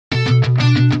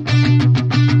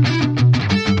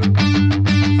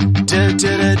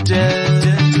That's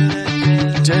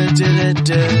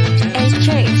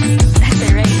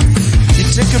it, right? You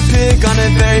took a pic on the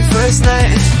very first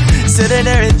night. Said that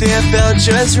everything I felt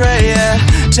just right, yeah.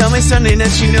 Tell me something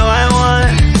that you know I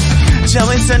want. Tell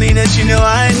me something that you know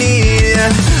I need, yeah.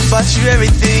 Bought you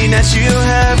everything that you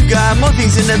have. Got more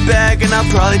things in the bag and I'll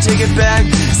probably take it back.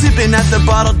 Sipping at the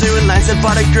bottle, doing lines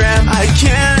about a gram. I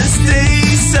can't stay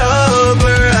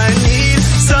sober, I need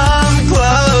some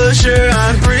closure.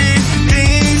 I'm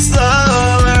breathing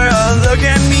slower. Oh, look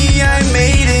at me, I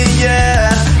made it, yeah.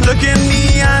 Look at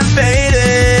me, I'm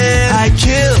faded. I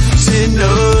kill to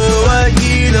know what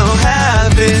you don't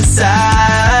have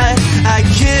inside. I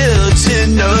kill to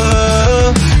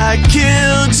know, I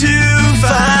kill to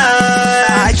find.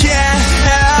 I can't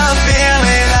help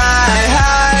feeling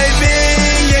I've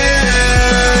been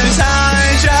used.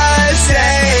 I just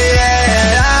hate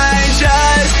it, I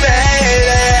just fade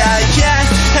it. I can't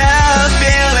help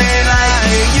feeling like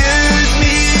you used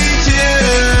me too.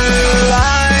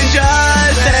 I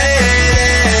just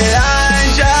hate it, I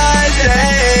just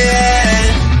hate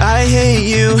it. I hate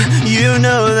you, you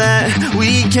know that.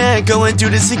 We can't go and do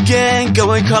this again.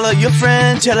 Go and call out your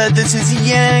friend, tell her this is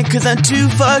the end. Cause I'm too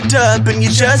fucked up and you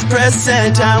just press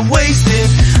send. I'm wasted,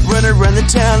 running around the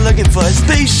town looking for a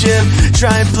spaceship.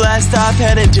 Try and blast off,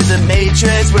 head into the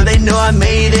matrix where they know I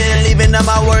made it. Leaving all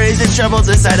my worries and troubles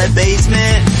inside a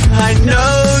basement. I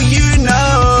know you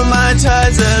know my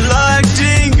ties are locked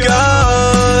in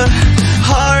gold.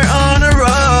 Heart on a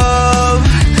rope,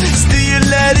 still you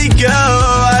let it go.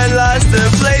 I lost the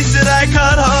place that I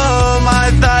called home.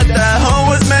 I thought that home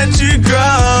was meant to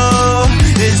grow.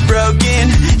 It's broken,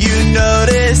 you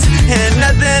notice, and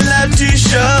nothing left to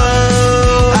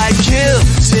show. I kill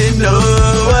to know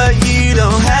what you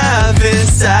don't have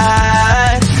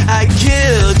inside. I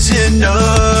kill to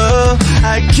know,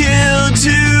 I kill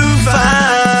to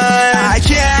find. I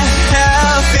can't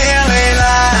help feeling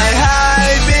like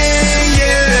I've been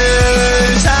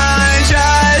used. I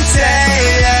just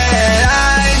hate it,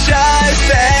 I just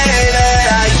fade it.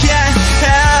 I can't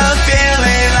help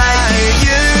feeling like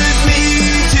you used me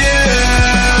too.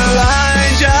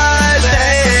 I just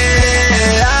hate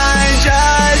it, I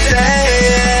just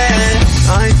hate it.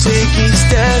 I'm taking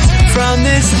steps from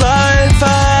this life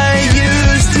I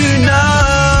used to know.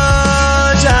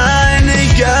 Time to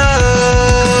go.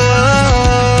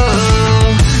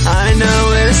 I know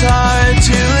it's hard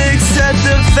to accept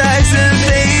the facts and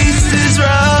face this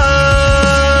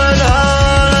road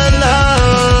all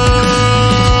alone.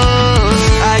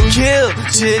 I kill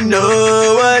to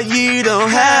know what you don't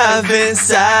have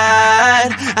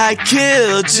inside. I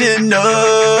kill to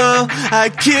know, I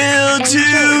kill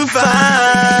to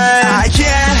find. I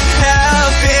can't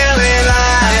help feeling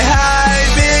like